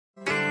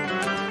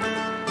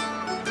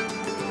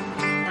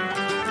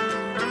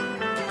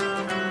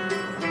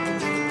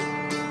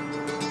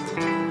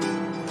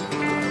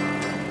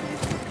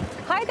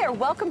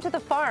Welcome to the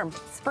farm.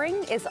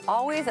 Spring is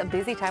always a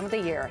busy time of the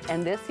year,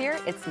 and this year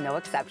it's no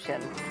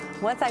exception.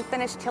 Once I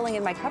finish tilling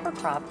in my cover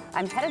crop,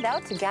 I'm headed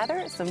out to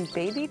gather some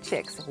baby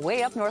chicks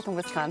way up north in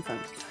Wisconsin.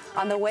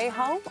 On the way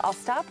home, I'll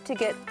stop to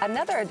get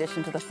another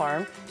addition to the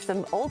farm,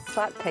 some Old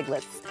Spot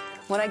piglets.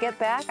 When I get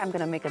back, I'm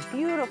gonna make a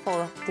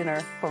beautiful dinner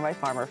for my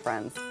farmer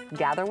friends.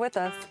 Gather with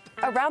us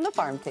around the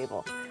farm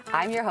table.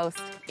 I'm your host,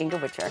 Inga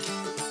Witcher.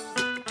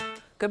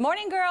 Good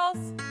morning, girls.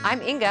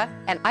 I'm Inga,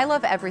 and I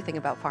love everything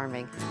about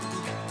farming.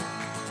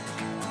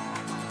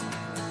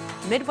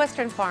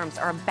 Midwestern farms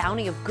are a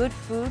bounty of good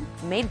food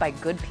made by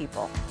good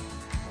people.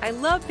 I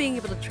love being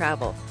able to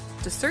travel,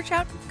 to search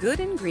out good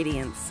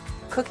ingredients.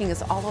 Cooking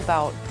is all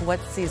about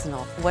what's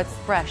seasonal, what's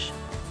fresh.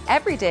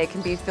 Every day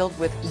can be filled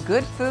with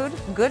good food,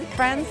 good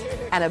friends,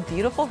 and a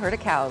beautiful herd of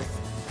cows.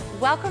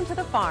 Welcome to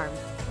the farm.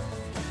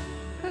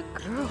 Good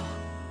girl.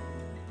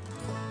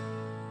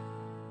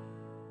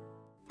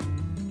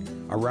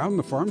 Around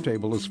the Farm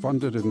Table is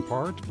funded in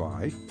part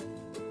by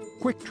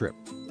Quick Trip,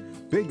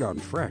 big on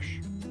fresh,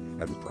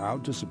 and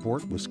proud to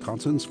support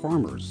Wisconsin's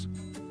farmers.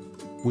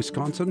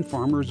 Wisconsin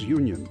Farmers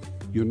Union,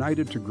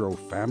 united to grow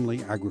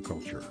family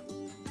agriculture.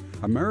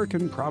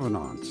 American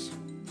Provenance,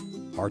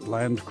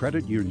 Heartland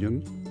Credit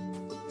Union,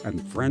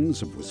 and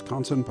Friends of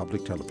Wisconsin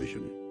Public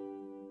Television.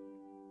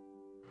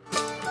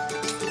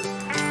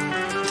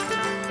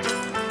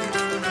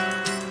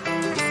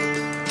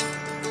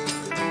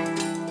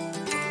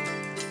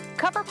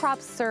 Cover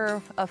crops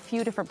serve a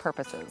few different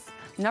purposes.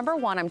 Number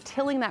one, I'm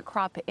tilling that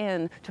crop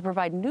in to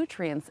provide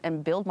nutrients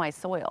and build my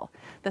soil.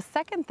 The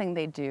second thing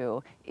they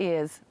do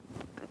is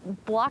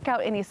block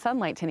out any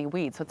sunlight to any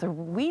weeds, so it's a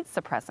weed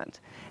suppressant.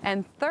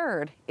 And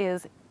third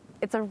is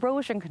it's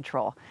erosion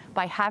control.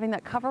 By having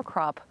that cover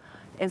crop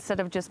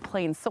instead of just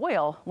plain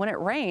soil, when it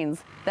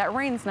rains, that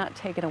rain's not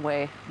taking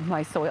away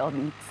my soil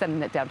and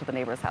sending it down to the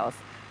neighbor's house.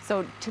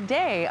 So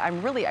today,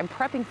 I'm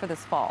prepping for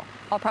this fall.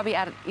 I'll probably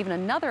add even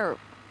another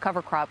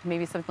cover crop,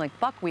 maybe something like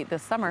buckwheat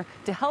this summer,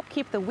 to help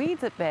keep the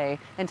weeds at bay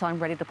until I'm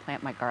ready to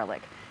plant my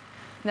garlic.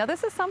 Now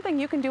this is something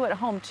you can do at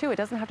home too. It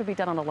doesn't have to be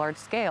done on a large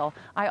scale.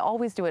 I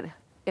always do it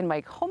in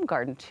my home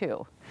garden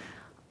too.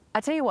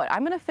 I tell you what,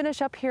 I'm gonna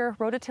finish up here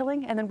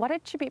rototilling, and then why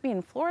don't you meet me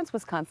in Florence,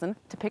 Wisconsin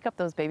to pick up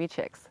those baby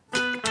chicks.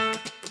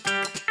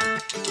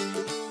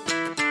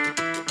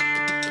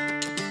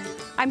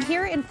 I'm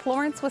here in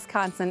Florence,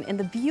 Wisconsin in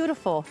the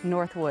beautiful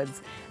North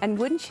Woods. And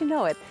wouldn't you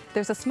know it,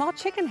 there's a small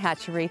chicken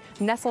hatchery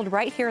nestled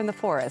right here in the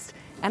forest.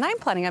 And I'm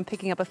planning on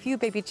picking up a few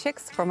baby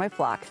chicks for my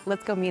flock.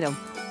 Let's go meet them.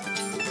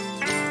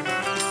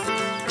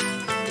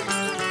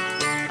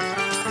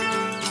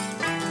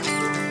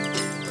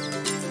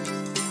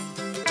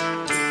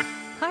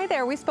 Hi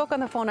there, we spoke on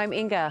the phone. I'm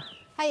Inga.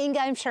 Hi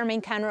Inga, I'm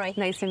Charmaine Conroy.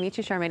 Nice to meet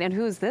you, Charmaine. And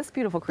who's this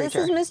beautiful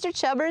creature? This is Mr.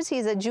 Chubbers.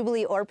 He's a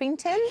Jubilee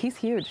Orpington. He's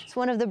huge. It's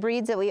one of the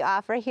breeds that we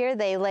offer here.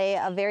 They lay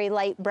a very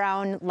light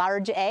brown,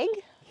 large egg.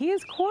 He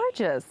is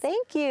gorgeous.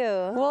 Thank you.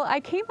 Well, I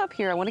came up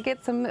here. I want to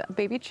get some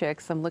baby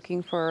chicks. I'm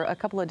looking for a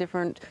couple of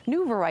different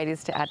new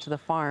varieties to add to the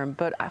farm.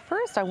 But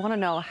first, I want to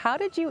know, how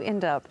did you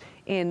end up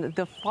in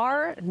the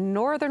far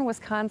northern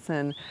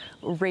Wisconsin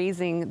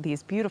raising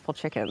these beautiful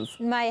chickens?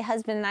 My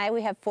husband and I,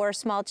 we have 4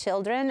 small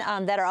children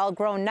that are all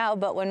grown now.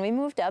 But when we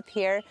moved up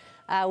here,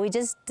 we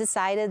just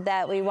decided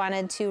that we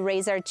wanted to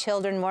raise our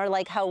children more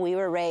like how we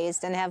were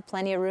raised and have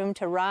plenty of room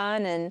to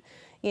run and,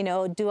 you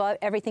know, do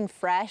everything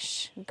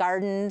fresh,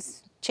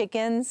 gardens,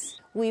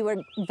 chickens. We were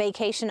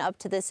vacation up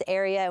to this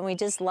area and we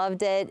just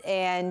loved it,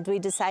 and we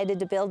decided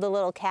to build a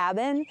little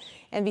cabin.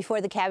 And before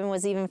the cabin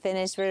was even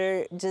finished,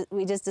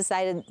 we just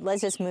decided,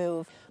 let's just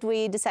move.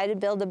 We decided to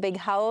build a big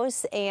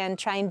house and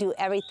try and do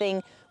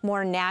everything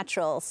more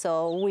natural.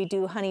 So we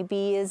do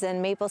honeybees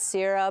and maple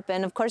syrup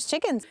and of course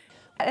chickens.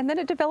 And then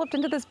it developed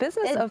into this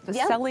business of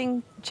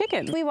selling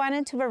chicken. We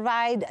wanted to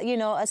provide, you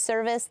know, a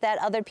service that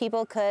other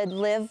people could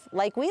live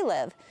like we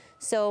live.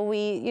 So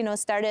we, you know,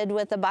 started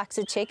with a box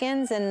of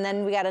chickens, and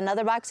then we got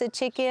another box of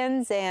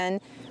chickens, and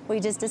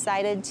we just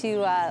decided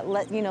to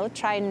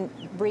try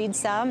and breed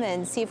some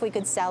and see if we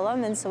could sell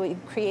them. And so we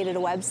created a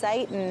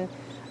website and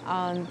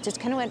just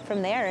kind of went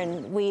from there.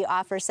 And we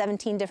offer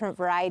 17 different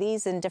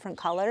varieties and different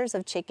colors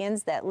of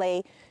chickens that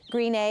lay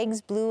green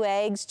eggs, blue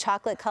eggs,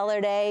 chocolate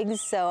colored eggs,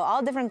 so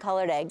all different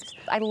colored eggs.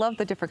 I love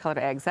the different colored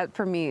eggs. That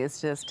for me is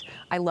just,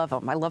 I love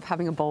them. I love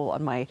having a bowl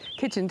on my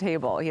kitchen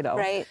table, you know.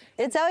 Right.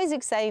 It's always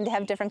exciting to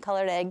have different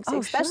colored eggs,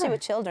 especially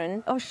with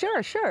children. Oh,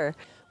 sure, sure.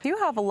 You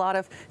have a lot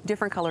of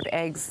different colored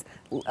eggs,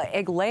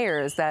 egg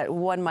layers that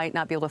one might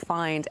not be able to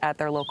find at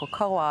their local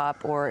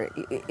co-op or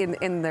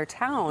in their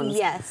towns.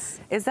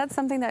 Yes. Is that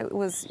something that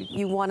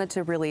you wanted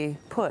to really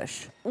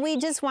push? We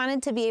just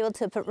wanted to be able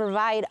to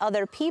provide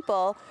other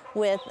people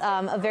with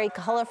a very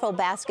colorful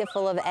basket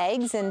full of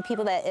eggs, and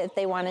people that if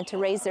they wanted to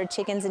raise their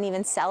chickens and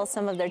even sell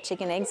some of their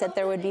chicken eggs, that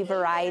there would be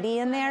variety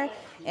in there.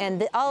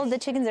 And all of the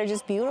chickens are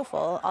just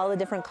beautiful, all the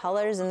different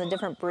colors and the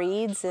different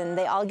breeds, and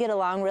they all get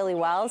along really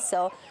well.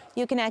 So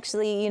you can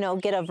actually, you know,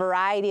 get a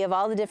variety of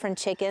all the different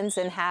chickens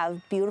and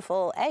have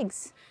beautiful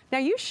eggs. Now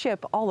you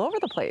ship all over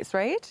the place,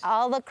 right?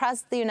 All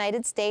across the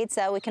United States.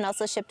 We can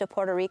also ship to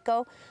Puerto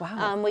Rico.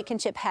 Wow. We can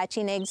ship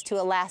hatching eggs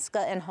to Alaska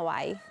and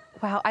Hawaii.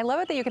 Wow, I love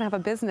it that you can have a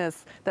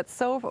business that's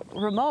so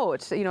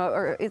remote, you know,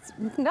 or it's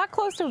not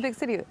close to a big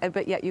city,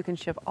 but yet you can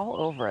ship all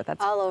over.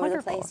 That's all over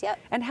wonderful. the place. Yep.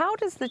 And how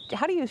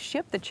do you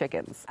ship the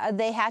chickens?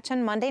 They hatch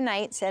on Monday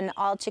nights, and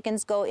all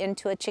chickens go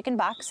into a chicken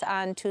box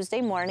on Tuesday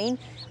morning.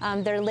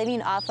 They're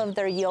living off of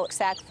their yolk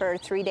sac for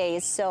 3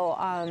 days, so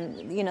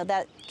you know,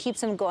 that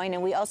keeps them going.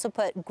 And we also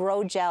put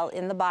grow gel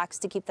in the box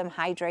to keep them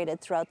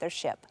hydrated throughout their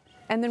ship.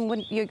 And then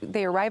when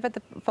they arrive at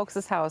the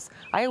folks' house,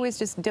 I always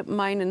just dip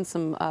mine in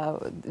some,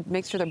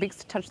 make sure their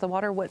beaks touch the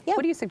water. What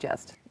do you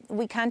suggest?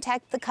 We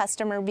contact the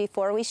customer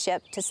before we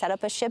ship to set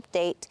up a ship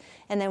date,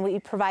 and then we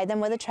provide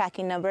them with a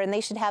tracking number, and they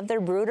should have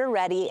their brooder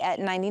ready at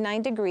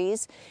 99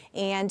 degrees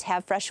and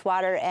have fresh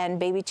water and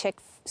baby chick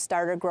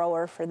starter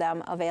grower for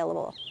them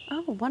available.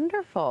 Oh,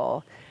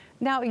 wonderful.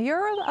 Now,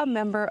 you're a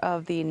member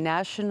of the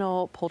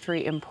National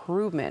Poultry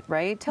Improvement,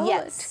 right?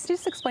 Yes.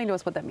 Just explain to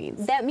us what that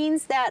means. That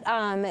means that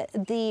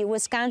the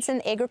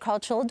Wisconsin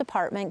Agricultural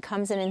Department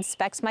comes and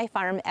inspects my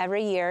farm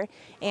every year,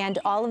 and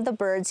all of the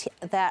birds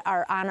that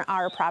are on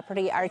our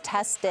property are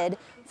tested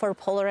for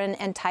Porcine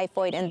and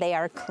typhoid, and they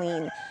are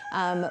clean.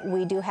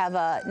 We do have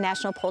a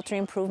National Poultry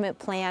Improvement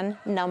Plan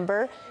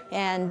number,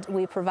 and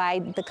we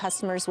provide the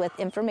customers with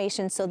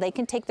information so they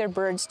can take their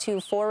birds to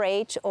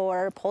 4-H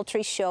or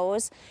poultry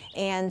shows,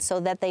 and so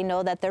that they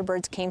know that their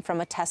birds came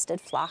from a tested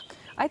flock.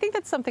 I think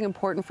that's something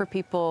important for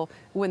people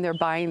when they're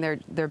buying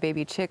their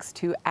baby chicks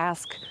to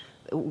ask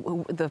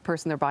the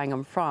person they're buying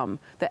them from,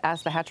 to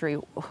ask the hatchery,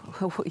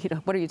 you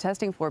know, what are you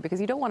testing for? Because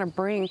you don't want to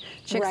bring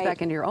chicks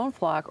back into your own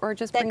flock, or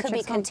just bring chicks that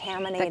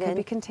could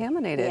be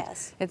contaminated.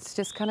 Yes. It's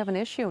just kind of an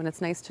issue, and it's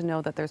nice to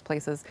know that there's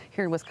places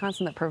here in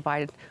Wisconsin that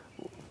provide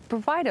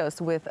us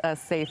with a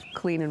safe,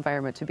 clean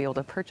environment to be able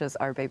to purchase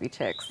our baby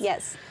chicks.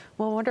 Yes.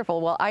 Well, wonderful.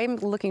 Well, I'm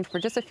looking for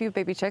just a few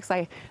baby chicks.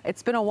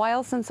 It's been a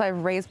while since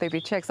I've raised baby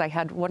chicks. I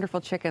had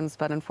wonderful chickens,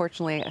 but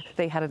unfortunately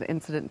they had an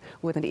incident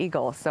with an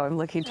eagle, so I'm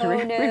looking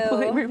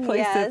to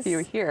replace a few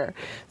here.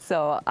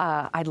 So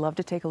I'd love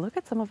to take a look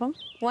at some of them.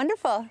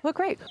 Wonderful. Well,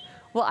 great.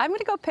 Well, I'm going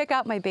to go pick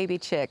out my baby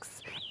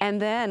chicks,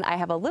 and then I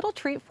have a little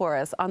treat for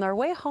us. On our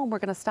way home, we're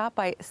going to stop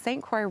by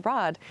St. Croix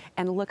Rod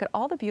and look at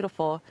all the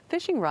beautiful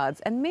fishing rods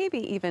and maybe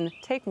even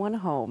take one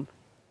home.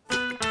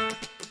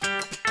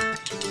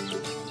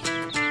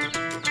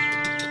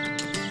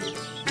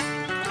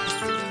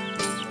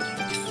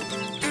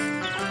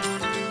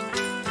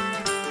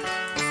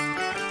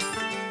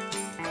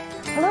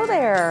 Hello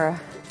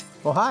there.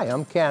 Well, hi,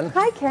 I'm Ken.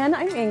 Hi, Ken.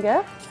 I'm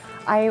Inga.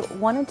 I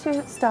wanted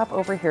to stop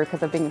over here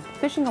because I've been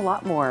fishing a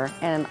lot more,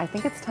 and I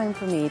think it's time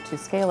for me to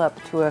scale up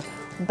to a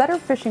better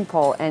fishing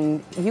pole,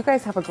 and you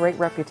guys have a great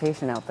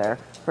reputation out there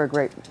for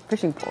great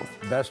fishing poles.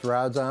 Best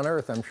rods on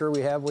earth. I'm sure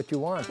we have what you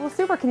want. Well,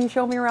 super. Can you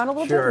show me around a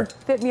little bit and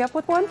fit me up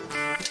with one?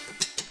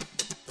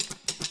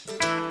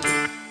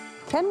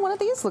 Ken, one of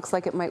these looks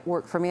like it might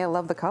work for me. I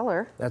love the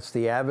color. That's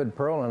the Avid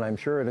Pearl, and I'm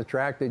sure it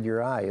attracted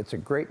your eye. It's a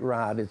great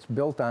rod. It's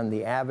built on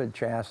the Avid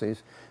chassis,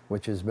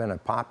 which has been a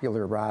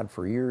popular rod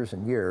for years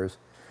and years.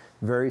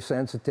 Very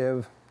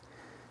sensitive,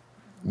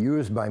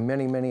 used by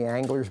many, many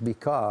anglers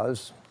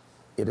because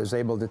it is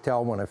able to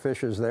tell when a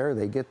fish is there.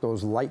 They get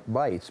those light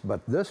bites,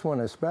 but this one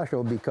is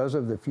special because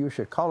of the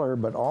fuchsia color,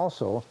 but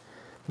also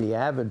the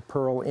Avid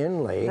Pearl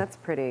inlay. That's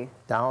pretty.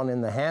 Down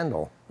in the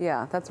handle.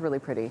 Yeah, that's really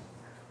pretty.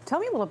 Tell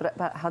me a little bit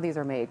about how these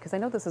are made, because I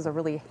know this is a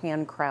really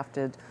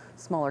handcrafted,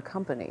 smaller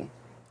company.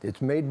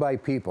 It's made by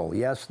people.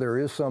 Yes, there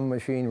is some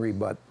machinery,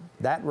 but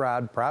that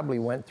rod probably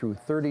went through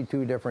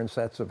 32 different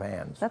sets of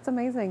hands. That's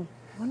amazing.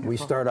 Wonderful. We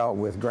start out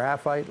with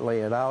graphite,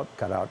 lay it out,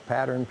 cut out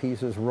pattern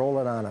pieces, roll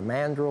it on a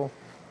mandrel,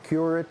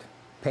 cure it,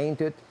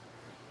 paint it,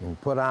 and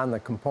put on the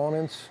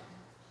components,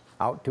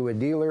 out to a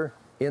dealer,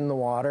 in the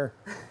water,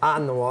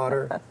 on the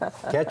water,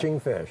 catching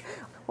fish.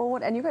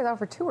 Well, and you guys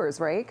offer tours,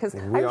 right? Because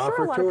I'm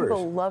sure a lot of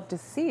people love to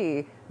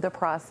see the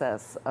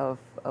process of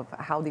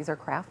how these are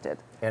crafted.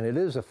 And it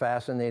is a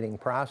fascinating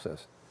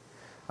process.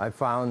 I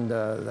found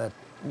that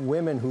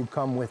women who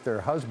come with their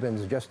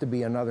husbands just to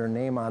be another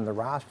name on the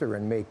roster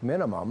and make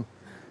minimum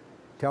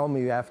tell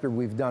me after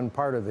we've done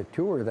part of the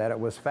tour that it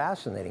was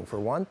fascinating. For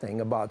one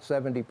thing, about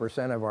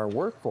 70% of our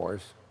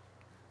workforce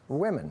were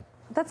women.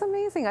 That's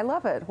amazing. I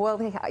love it. Well,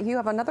 you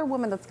have another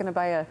woman that's going to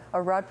buy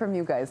a rod from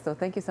you guys, so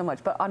thank you so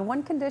much. But on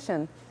one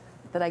condition,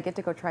 that I get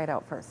to go try it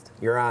out first.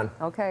 You're on.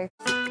 Okay.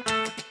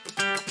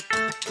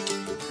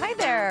 Hi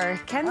there.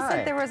 Ken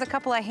said there was a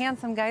couple of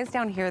handsome guys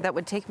down here that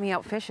would take me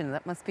out fishing.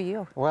 That must be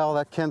you. Well,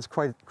 that Ken's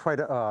quite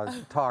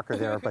a talker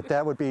there, but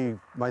that would be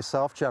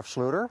myself, Jeff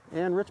Schluter,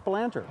 and Rich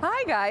Belanger.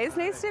 Hi guys,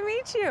 nice to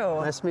meet you.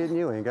 Nice meeting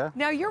you, Inga.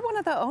 Now you're one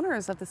of the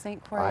owners of the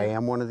St. Croix. I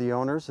am one of the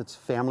owners. It's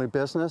family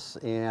business,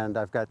 and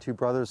I've got 2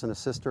 brothers and a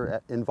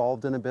sister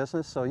involved in the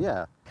business, so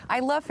yeah. I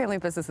love family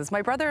businesses.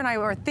 My brother and I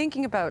were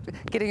thinking about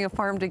getting a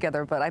farm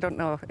together, but I don't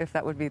know if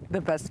that would be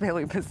the best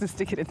family business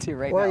to get into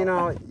right now. Well, you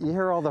know, you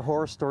hear all the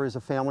horror stories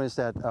of families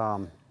that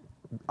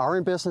are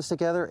in business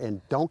together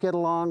and don't get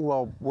along.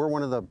 Well, we're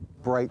one of the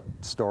bright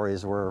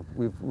stories where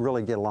we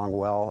really get along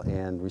well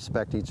and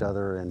respect each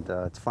other, and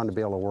it's fun to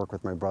be able to work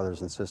with my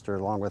brothers and sister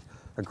along with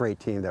a great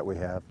team that we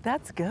have.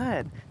 That's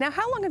good. Now,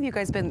 how long have you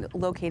guys been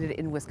located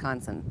in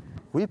Wisconsin?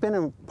 We've been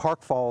in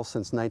Park Falls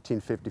since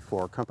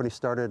 1954. Company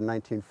started in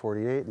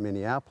 1948 in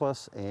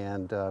Minneapolis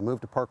and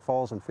moved to Park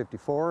Falls in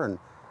 '54, and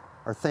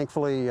are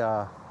thankfully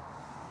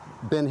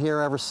been here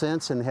ever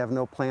since and have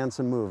no plans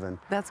of moving.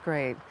 That's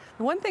great.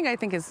 One thing I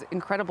think is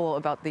incredible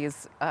about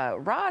these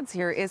rods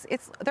here is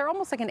they're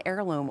almost like an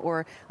heirloom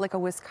or like a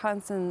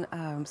Wisconsin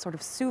sort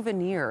of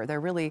souvenir.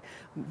 They're really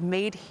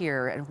made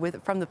here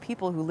and from the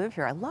people who live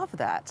here. I love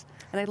that.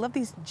 And I love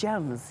these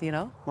gems, you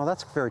know? Well,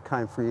 that's very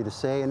kind for you to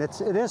say, and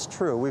it is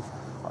true.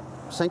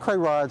 St. Croix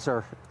rods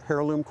are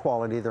heirloom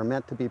quality. They're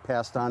meant to be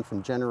passed on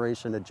from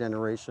generation to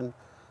generation.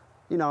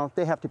 You know,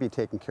 they have to be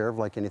taken care of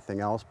like anything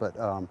else, but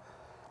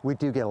we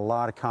do get a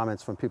lot of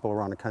comments from people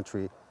around the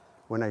country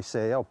when I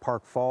say, oh,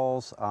 Park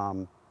Falls,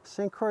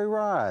 St. Croix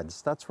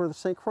rods, that's where the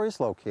St. Croix is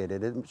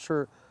located. It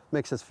sure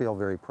makes us feel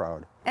very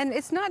proud. And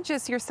it's not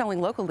just you're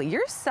selling locally,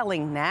 you're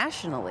selling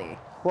nationally.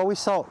 Well, we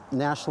sell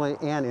nationally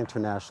and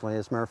internationally.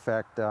 As a matter of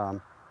fact,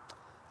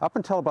 up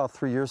until about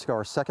 3 years ago,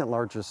 our second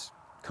largest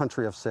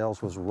country of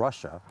sales was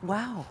Russia.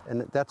 Wow.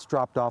 And that's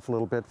dropped off a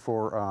little bit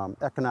for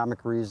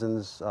economic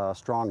reasons,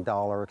 strong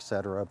dollar, et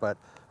cetera. But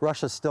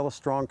Russia's still a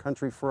strong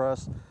country for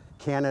us.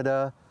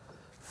 Canada,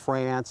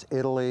 France,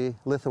 Italy,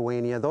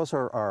 Lithuania, those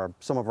are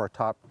some of our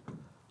top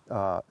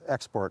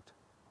export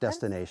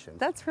destinations.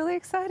 That's really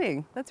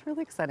exciting. That's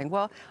really exciting.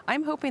 Well,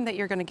 I'm hoping that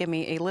you're going to give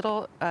me a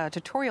little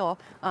tutorial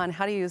on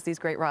how to use these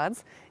great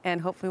rods, and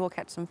hopefully we'll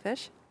catch some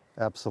fish.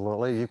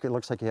 Absolutely. It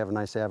looks like you have a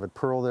nice avid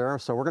pearl there.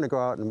 So we're going to go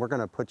out and we're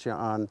going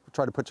to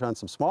try to put you on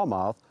some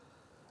smallmouth,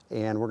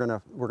 and we're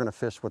going to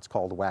fish what's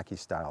called wacky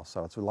style.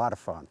 So it's a lot of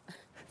fun.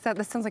 So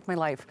this sounds like my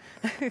life.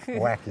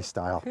 Wacky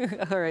style.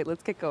 All right,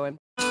 let's get going.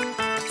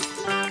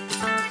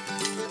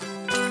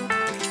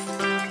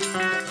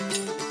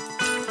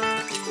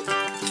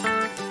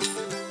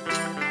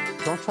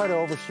 Don't try to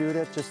overshoot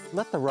it. Just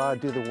let the rod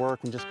do the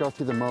work and just go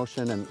through the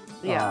motion. And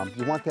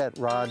you want that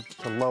rod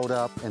to load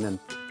up and then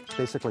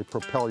basically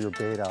propel your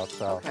bait out.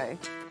 So okay.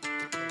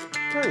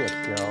 There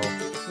you go.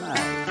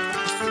 Nice.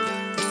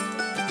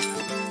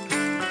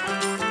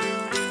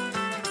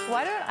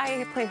 Why don't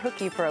I play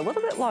hooky for a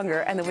little bit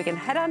longer, and then we can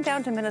head on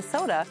down to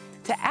Minnesota,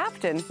 to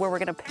Afton, where we're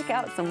going to pick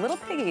out some little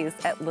piggies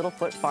at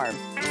Littlefoot Farm.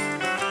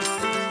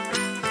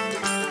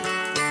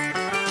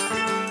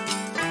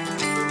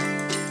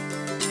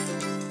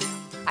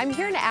 I'm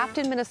here in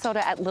Afton,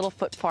 Minnesota at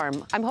Littlefoot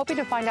Farm. I'm hoping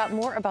to find out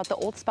more about the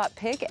Old Spot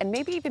pig and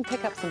maybe even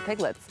pick up some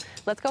piglets.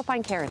 Let's go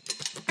find Karen.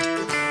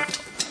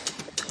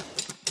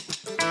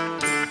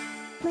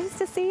 Nice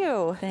to see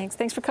you.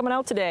 Thanks for coming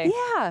out today.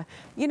 Yeah,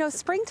 you know,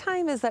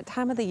 springtime is that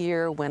time of the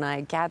year when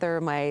I gather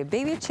my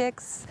baby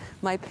chicks,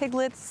 my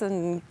piglets,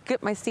 and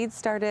get my seeds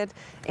started.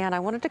 And I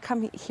wanted to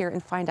come here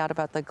and find out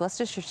about the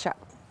Gloucestershire.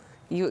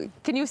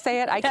 Can you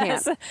say it? I can't.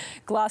 Yes.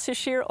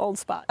 Gloucestershire Old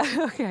Spots.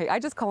 Okay, I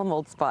just call them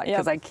Old Spot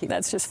because I keep.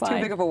 That's just too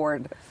fine. big of a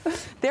word.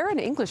 They're an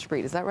English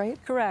breed, is that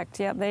right? Correct.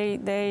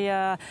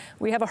 Yeah,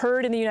 we have a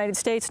herd in the United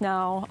States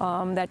now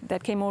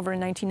that came over in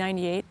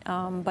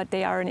 1998, but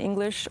they are an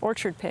English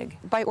orchard pig.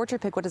 By orchard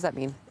pig, what does that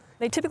mean?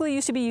 They typically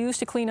used to be used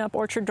to clean up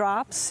orchard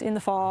drops in the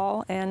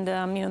fall, and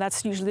you know,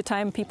 that's usually the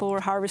time people were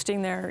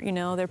harvesting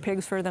their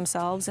pigs for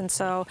themselves, and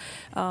so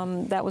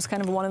that was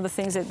kind of one of the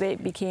things that they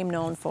became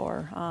known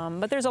for.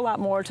 But there's a lot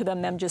more to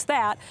them than just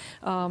that.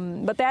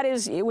 But that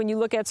is, when you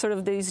look at sort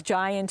of these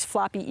giant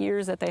floppy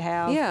ears that they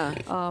have. Yeah.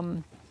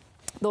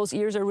 Those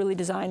ears are really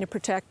designed to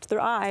protect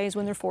their eyes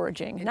when they're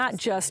foraging, not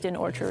just in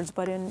orchards,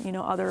 but in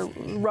other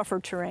rougher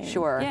terrain.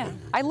 Sure. Yeah.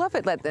 I love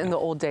it that in the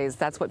old days,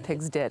 that's what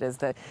pigs did, is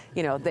that,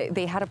 you know,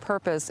 they had a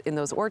purpose in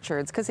those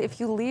orchards, because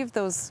if you leave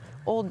those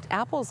old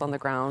apples on the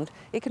ground,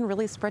 it can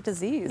really spread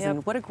disease. Yep.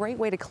 And what a great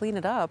way to clean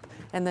it up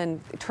and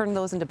then turn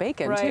those into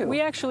bacon, right. too.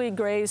 We actually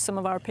graze some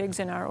of our pigs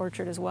in our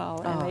orchard as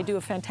well, and they do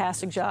a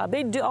fantastic job.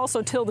 They do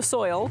also till the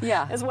soil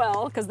as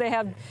well, because they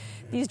have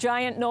these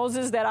giant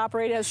noses that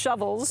operate as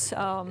shovels,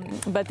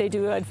 but they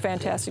do a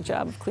fantastic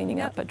job of cleaning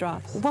up at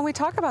drops. When we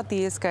talk about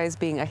these guys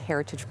being a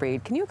heritage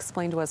breed, can you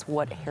explain to us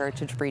what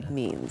heritage breed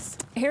means?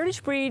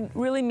 Heritage breed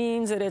really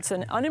means that it's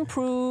an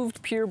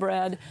unimproved,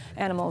 purebred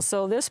animal.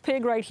 So this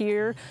pig right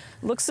here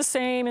looks the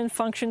same and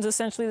functions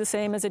essentially the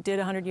same as it did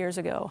 100 years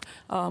ago,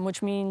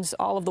 which means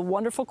all of the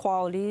wonderful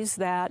qualities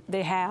that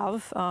they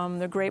have.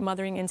 Their great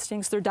mothering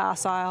instincts, they're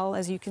docile,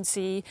 as you can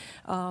see.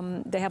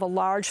 They have a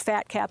large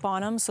fat cap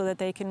on them so that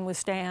they can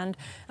withstand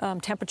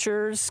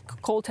temperatures,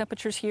 cold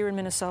temperatures here in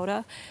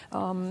Minnesota,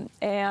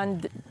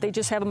 and they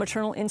just have a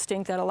maternal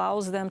instinct that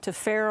allows them to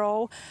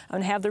farrow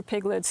and have their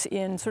piglets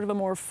in sort of a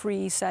more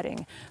free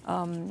setting.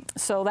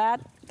 So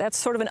that's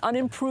sort of an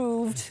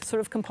unimproved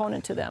sort of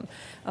component to them.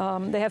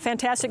 They have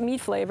fantastic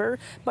meat flavor,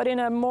 but in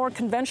a more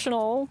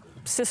conventional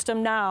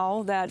system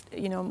now that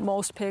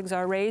most pigs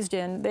are raised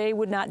in, they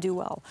would not do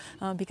well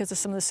because of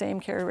some of the same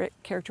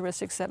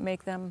characteristics that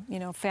make them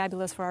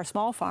fabulous for our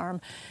small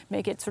farm,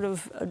 make it sort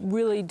of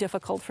really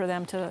difficult for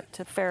them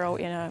to farrow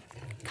in a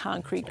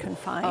concrete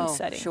confined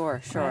setting. Sure.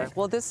 Right?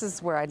 Well, this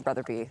is where I'd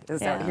rather be,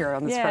 is out here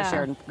on this fresh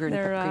air and green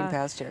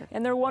pasture.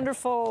 And they're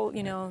wonderful,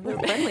 They're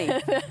friendly.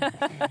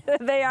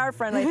 They are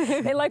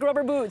friendly. They like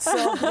rubber boots,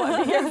 so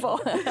be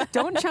careful.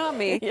 Don't chomp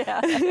me.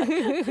 Yeah.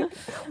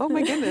 Oh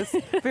my goodness,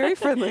 very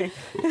friendly.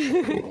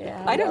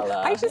 Yeah,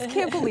 I just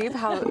can't believe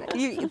how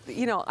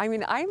I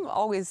mean, I'm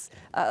always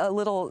a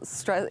little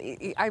stressed.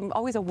 I'm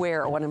always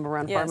aware when I'm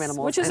around farm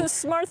animals, which is a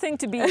smart thing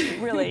to be,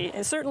 really,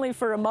 and certainly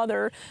for a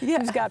mother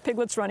who's got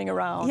piglets running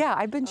around. Yeah,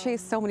 I've been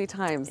chased so many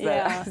times.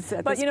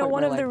 But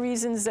one of the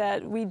reasons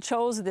that we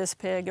chose this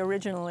pig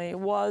originally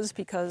was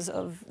because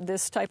of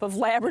this type of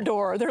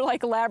Labrador. They're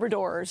like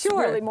Labradors,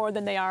 really more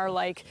than they are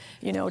like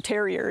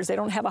terriers. They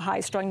don't have a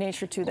high-strung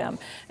nature to them,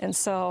 and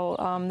so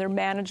they're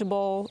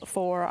manageable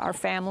for our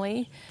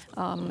family,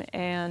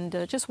 and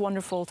just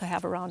wonderful to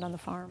have around on the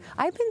farm.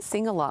 I've been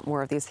seeing a lot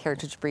more of these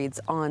heritage breeds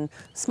on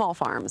small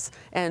farms,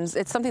 and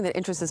it's something that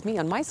interests me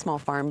on my small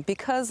farm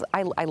because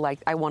I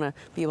want to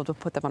be able to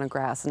put them on a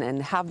grass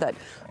and have that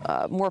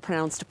more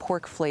pronounced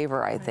pork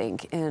flavor, I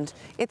think. And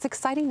it's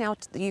exciting now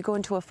you go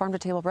into a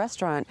farm-to-table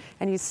restaurant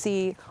and you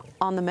see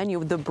on the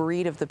menu the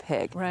breed of the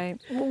pig. Right.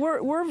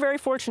 Well, we're very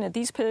fortunate.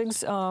 These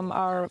pigs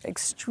are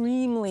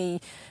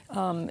extremely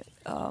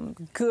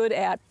good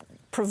at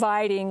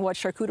providing what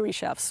charcuterie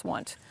chefs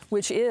want,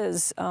 which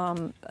is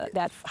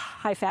that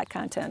high fat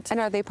content. And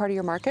are they part of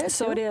your market?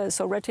 So it is.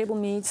 So Red Table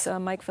Meats,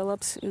 Mike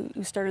Phillips,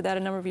 who started that a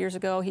number of years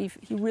ago, he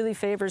really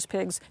favors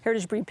pigs,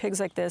 heritage breed pigs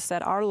like this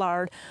that are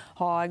lard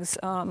hogs.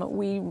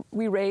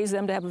 We raise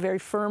them to have a very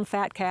firm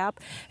fat cap,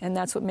 and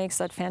that's what makes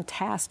that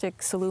fantastic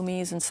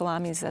salumis and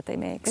salamis that they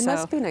make. It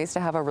must be nice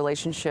to have a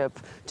relationship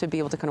to be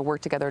able to kind of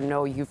work together and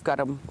know you've got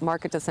a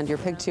market to send your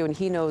pig to, and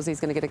he knows he's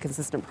going to get a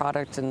consistent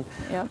product, and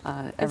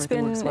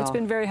everything works well. It's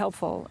been very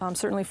helpful,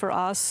 certainly for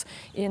us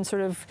in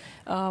sort of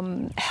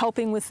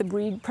helping with the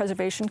breed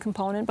preservation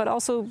component, but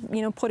also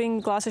putting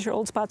Gloucestershire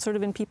Old Spots sort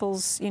of in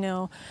people's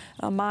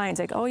minds,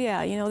 like, oh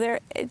yeah, they're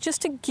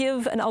just to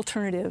give an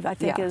alternative, I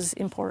think is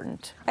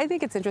important. I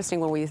think it's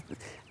interesting when we,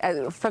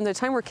 from the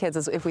time we're kids,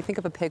 is if we think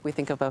of a pig, we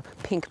think of a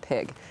pink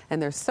pig,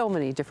 and there's so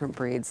many different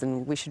breeds,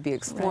 and we should be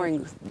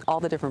exploring all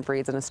the different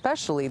breeds, and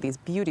especially these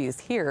beauties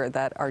here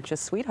that are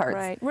just sweethearts.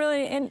 Right,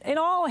 really, and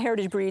all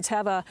heritage breeds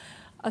have a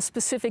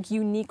specific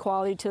unique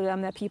quality to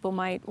them that people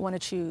might want to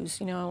choose.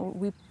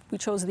 We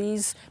chose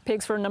these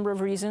pigs for a number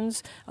of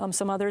reasons.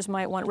 Some others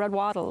might want red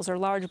wattles or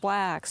large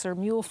blacks or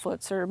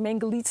mulefoots or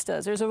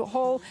mangalistas. There's a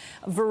whole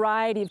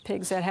variety of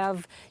pigs that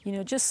have,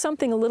 just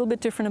something a little bit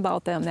different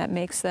about them that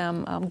makes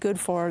them good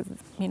for,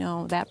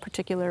 that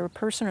particular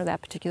person or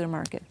that particular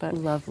market. But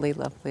lovely,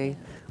 lovely.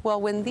 Well,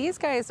 when these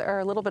guys are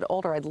a little bit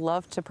older, I'd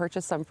love to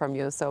purchase some from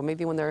you. So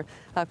maybe when they're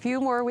a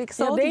few more weeks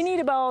old. They need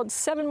about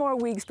 7 more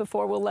weeks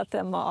before we'll let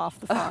them off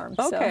the farm.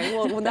 Okay,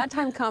 well, when that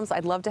time comes,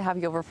 I'd love to have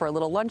you over for a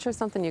little lunch or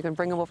something. You can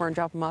bring them over and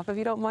drop them off if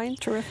you don't mind.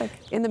 Terrific.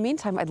 In the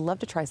meantime, I'd love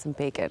to try some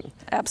bacon.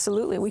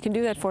 Absolutely, we can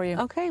do that for you.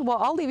 Okay, well,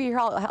 I'll leave you here.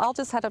 I'll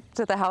just head up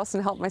to the house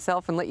and help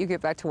myself and let you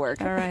get back to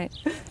work. All right.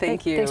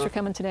 Thank you. Thanks for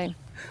coming today.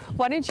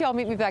 Why don't you all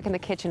meet me back in the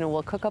kitchen and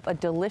we'll cook up a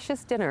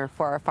delicious dinner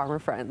for our farmer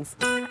friends.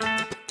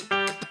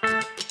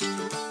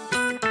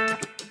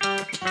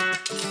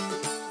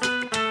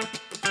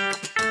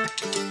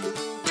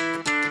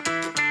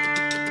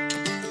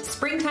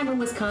 Springtime in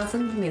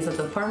Wisconsin means that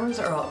the farmers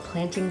are out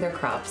planting their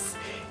crops.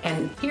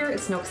 And here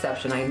it's no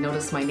exception. I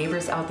noticed my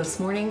neighbors out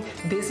this morning,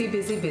 busy,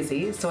 busy,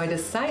 busy. So I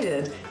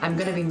decided I'm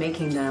gonna be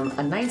making them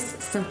a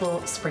nice,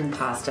 simple spring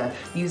pasta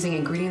using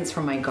ingredients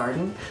from my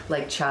garden,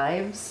 like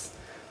chives,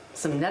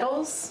 some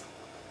nettles,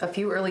 a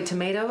few early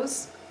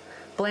tomatoes,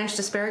 blanched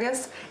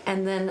asparagus,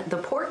 and then the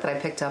pork that I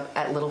picked up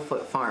at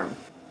Littlefoot Farm.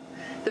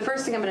 The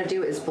first thing I'm gonna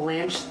do is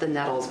blanch the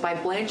nettles. By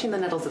blanching the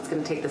nettles, it's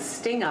gonna take the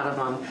sting out of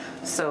them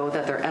so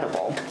that they're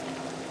edible.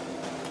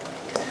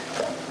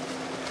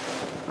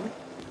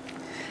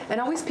 And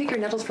always pick your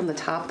nettles from the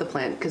top of the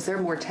plant because they're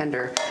more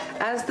tender.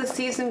 As the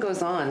season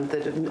goes on,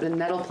 the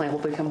nettle plant will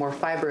become more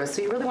fibrous,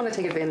 so you really want to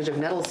take advantage of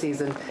nettle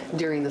season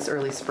during this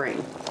early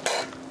spring.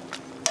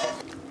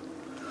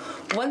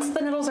 Once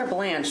the nettles are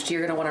blanched,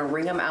 you're going to want to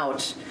wring them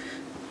out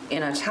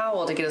in a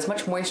towel to get as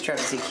much moisture out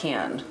as you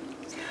can.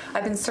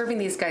 I've been serving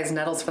these guys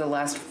nettles for the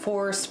last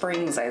 4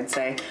 springs, I'd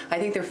say. I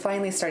think they're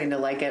finally starting to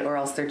like it, or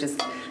else they're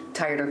just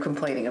tired of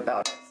complaining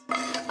about it.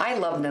 I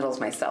love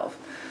nettles myself.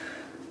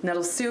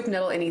 Nettle soup,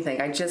 nettle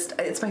anything.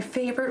 It's my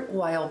favorite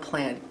wild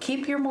plant.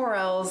 Keep your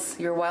morels,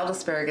 your wild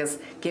asparagus,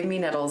 give me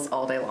nettles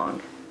all day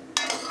long.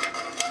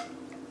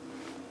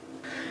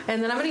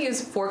 And then I'm gonna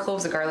use 4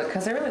 cloves of garlic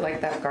because I really like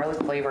that garlic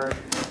flavor.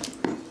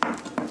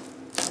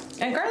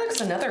 And garlic's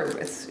another,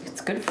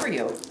 it's good for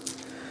you.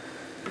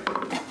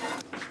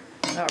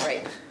 All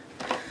right.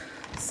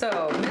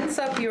 So mince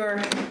up your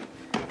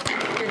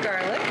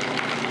garlic.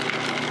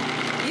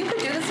 You could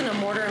do this in a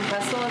mortar and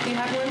pestle if you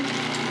had one,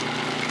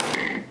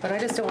 but I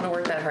just don't want to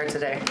work that hard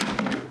today.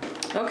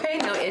 Okay,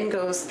 now in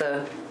goes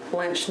the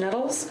blanched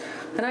nettles,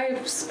 and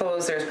I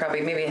suppose there's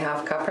probably maybe a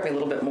half cup, probably a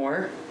little bit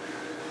more.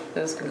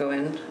 Those can go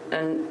in,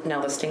 and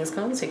now the sting's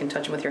gone, so you can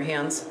touch them with your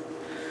hands.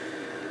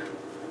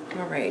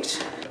 All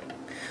right.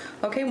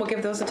 Okay, we'll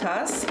give those a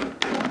toss.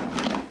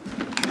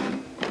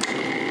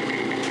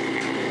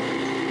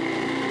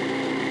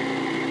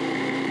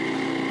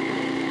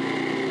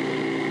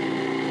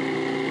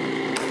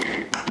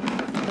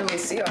 Let me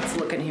see how it's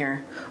looking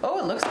here. Oh,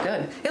 it looks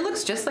good. It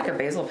looks just like a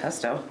basil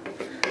pesto.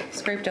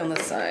 Scrape down the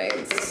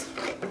sides.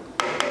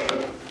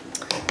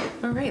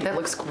 All right, that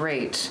looks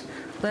great.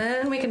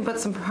 Then we can put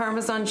some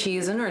Parmesan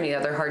cheese in, or any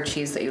other hard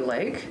cheese that you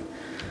like.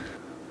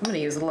 I'm gonna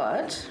use a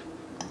lot.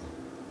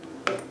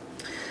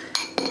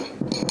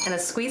 And a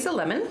squeeze of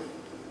lemon.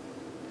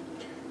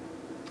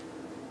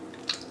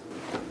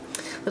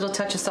 Little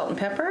touch of salt and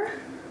pepper.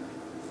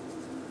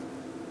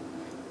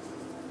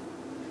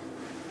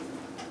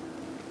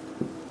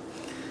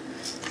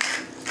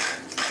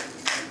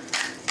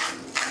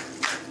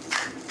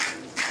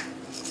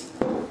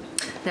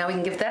 Now we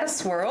can give that a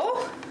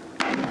swirl.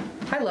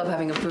 I love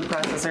having a food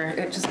processor.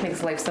 It just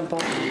makes life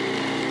simple.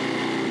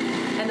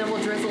 And then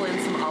we'll drizzle in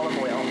some olive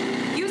oil.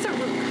 Use a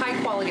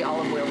high quality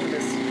olive oil for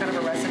this kind of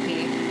a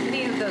recipe.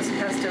 Any of those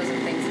pestos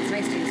and things, it's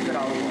nice to use good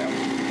olive oil.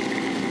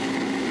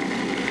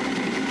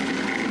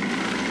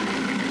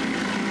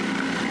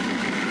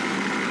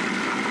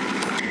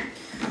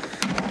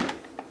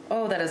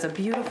 Oh, that is a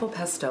beautiful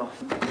pesto.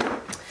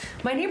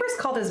 My neighbors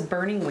call this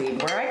burning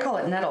weed, where I call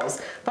it nettles,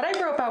 but I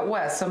grew up out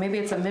west, so maybe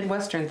it's a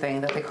Midwestern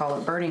thing that they call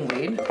it burning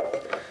weed.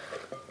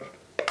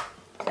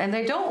 And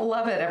they don't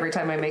love it every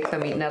time I make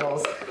them eat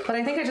nettles, but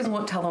I think I just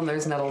won't tell them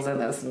there's nettles in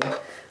this and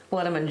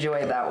let them enjoy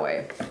it that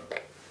way.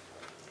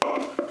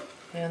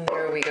 And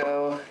there we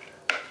go.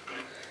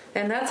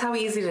 And that's how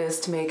easy it is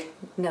to make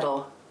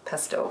nettle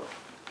pesto.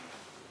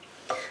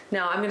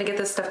 Now I'm gonna get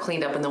this stuff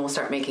cleaned up and then we'll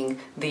start making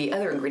the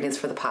other ingredients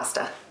for the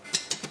pasta.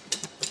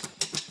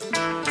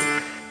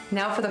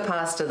 Now for the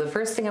pasta, the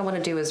first thing I want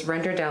to do is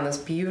render down this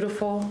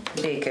beautiful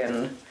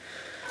bacon.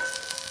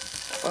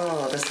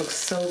 Oh, this looks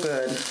so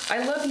good.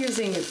 I love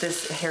using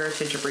this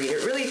heritage breed.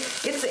 It really,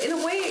 it's in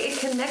a way, it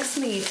connects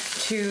me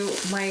to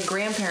my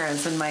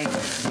grandparents and my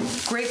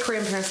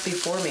great-grandparents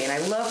before me. And I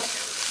love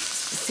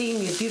seeing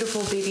these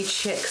beautiful baby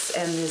chicks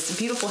and this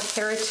beautiful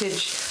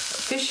heritage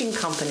fishing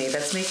company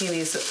that's making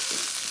these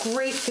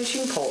great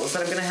fishing poles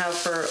that I'm gonna have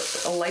for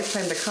a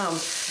lifetime to come.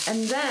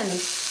 And then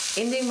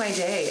ending my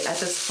day at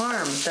this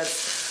farm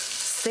that's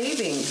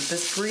saving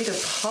this breed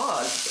of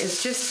hog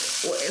is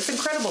just, it's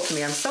incredible to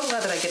me. I'm so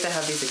glad that I get to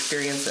have these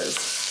experiences.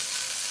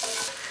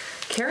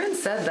 Karen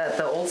said that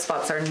the Old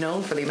Spots are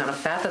known for the amount of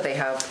fat that they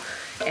have,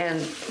 and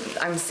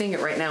I'm seeing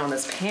it right now in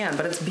this pan,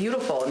 but it's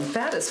beautiful, and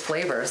fat is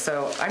flavor,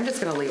 so I'm just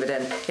gonna leave it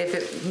in. If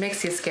it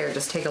makes you scared,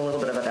 just take a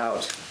little bit of it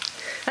out.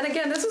 And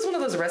again, this is one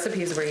of those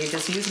recipes where you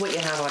just use what you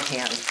have on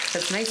hand.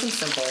 It's nice and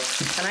simple.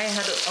 And I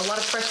had a lot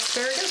of fresh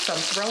asparagus, so I'm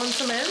throwing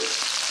some in.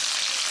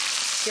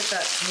 Get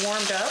that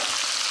warmed up.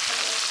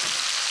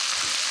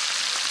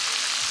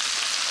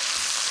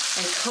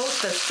 And coat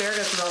the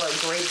asparagus with all that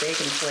great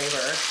bacon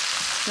flavor.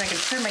 And I can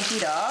turn my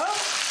heat off.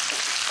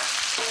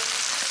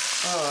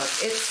 Oh,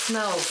 it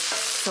smells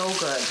so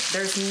good.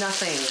 There's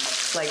nothing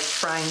like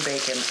frying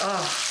bacon.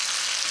 Oh.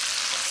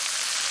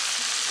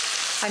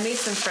 I made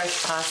some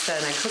fresh pasta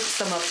and I cooked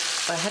some up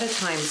ahead of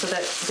time so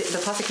that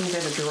the pasta can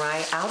kind of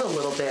dry out a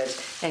little bit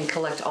and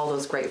collect all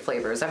those great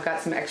flavors. I've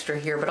got some extra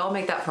here, but I'll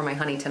make that for my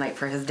honey tonight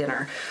for his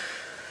dinner.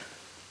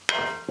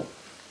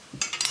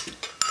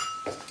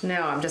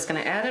 Now I'm just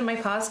gonna add in my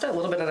pasta a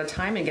little bit at a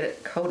time and get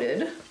it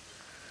coated.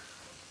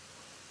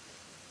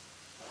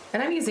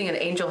 And I'm using an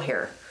angel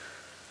hair.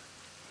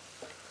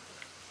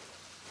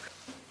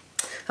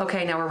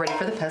 Okay, now we're ready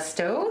for the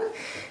pesto.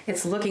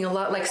 It's looking a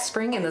lot like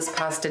spring in this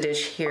pasta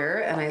dish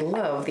here, and I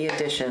love the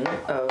addition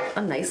of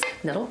a nice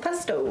nettle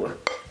pesto.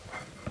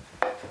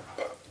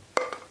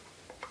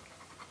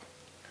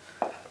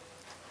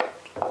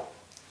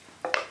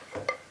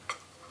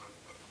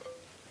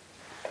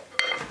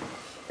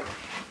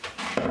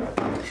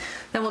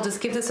 Then we'll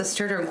just give this a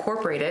stir to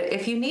incorporate it.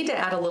 If you need to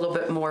add a little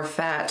bit more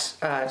fat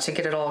to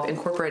get it all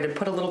incorporated,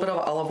 put a little bit of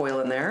olive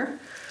oil in there.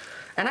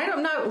 And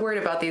I'm not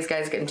worried about these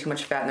guys getting too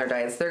much fat in their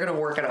diets. They're gonna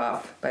work it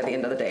off by the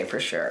end of the day for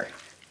sure.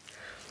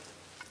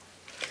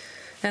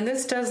 And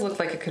this does look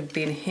like it could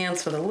be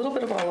enhanced with a little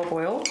bit of olive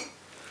oil.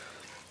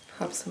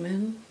 Pop some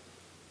in.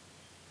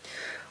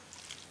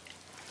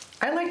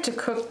 I like to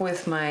cook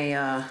with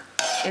my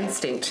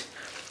instinct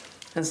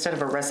instead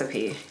of a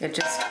recipe. It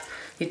just,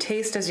 you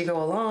taste as you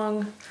go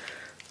along,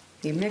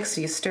 you mix,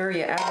 you stir,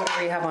 you add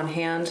whatever you have on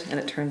hand, and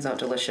it turns out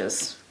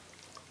delicious.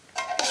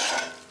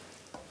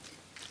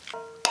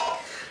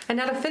 And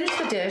now to finish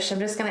the dish, I'm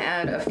just gonna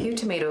add a few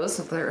tomatoes.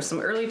 There are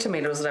some early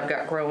tomatoes that I've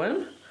got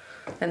growing.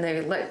 And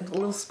they let a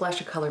little splash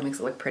of color makes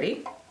it look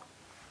pretty.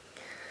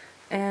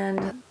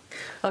 And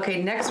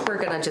okay, next we're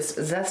gonna just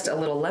zest a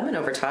little lemon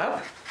over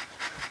top.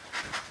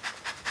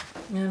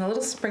 And a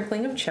little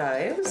sprinkling of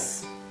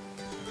chives.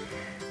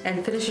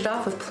 And finish it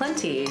off with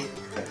plenty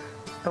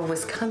of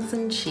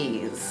Wisconsin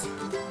cheese.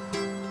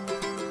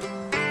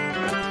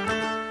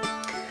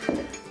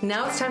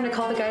 Now it's time to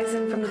call the guys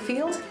in from the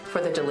field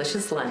for their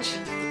delicious lunch.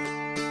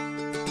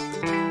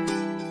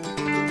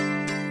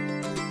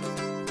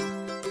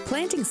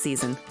 Planting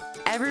season.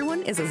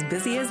 Everyone is as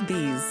busy as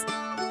bees.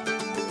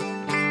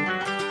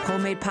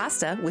 Homemade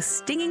pasta with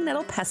stinging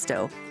nettle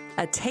pesto,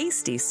 a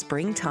tasty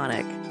spring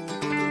tonic.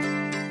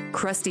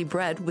 Crusty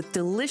bread with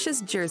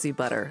delicious Jersey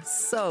butter,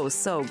 so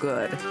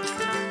good.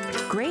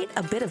 Grate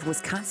a bit of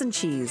Wisconsin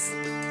cheese.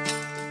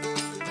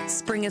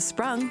 Spring is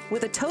sprung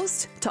with a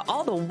toast to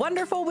all the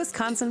wonderful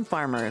Wisconsin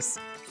farmers.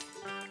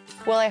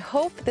 Well, I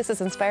hope this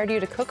has inspired you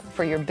to cook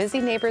for your busy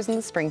neighbors in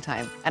the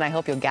springtime, and I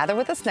hope you'll gather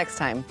with us next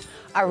time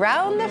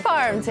around the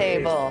farm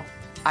table.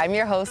 I'm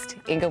your host,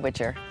 Inga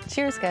Witcher.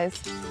 Cheers, guys.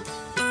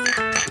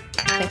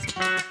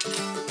 Thanks.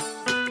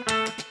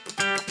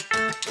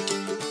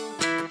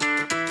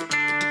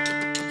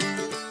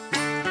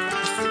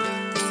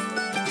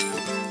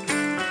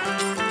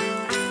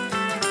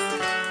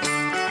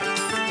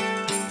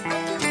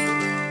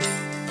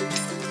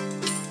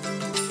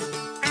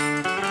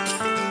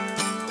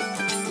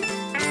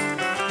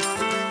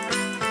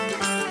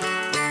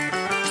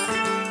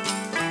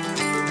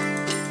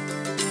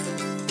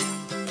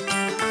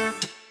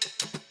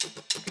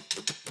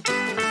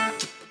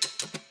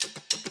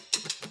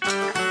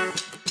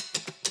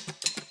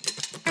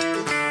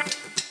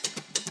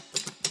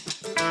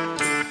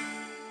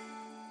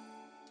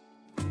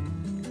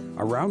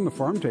 Around the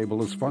Farm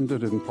Table is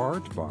funded in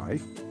part by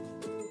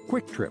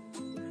Quick Trip,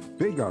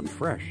 big on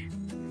fresh,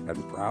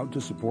 and proud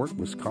to support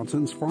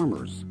Wisconsin's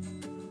farmers.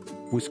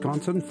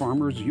 Wisconsin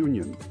Farmers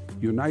Union,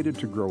 united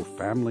to grow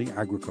family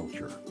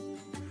agriculture.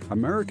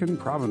 American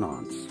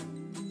Provenance,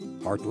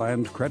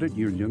 Heartland Credit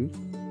Union,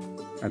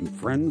 and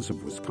Friends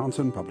of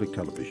Wisconsin Public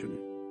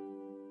Television.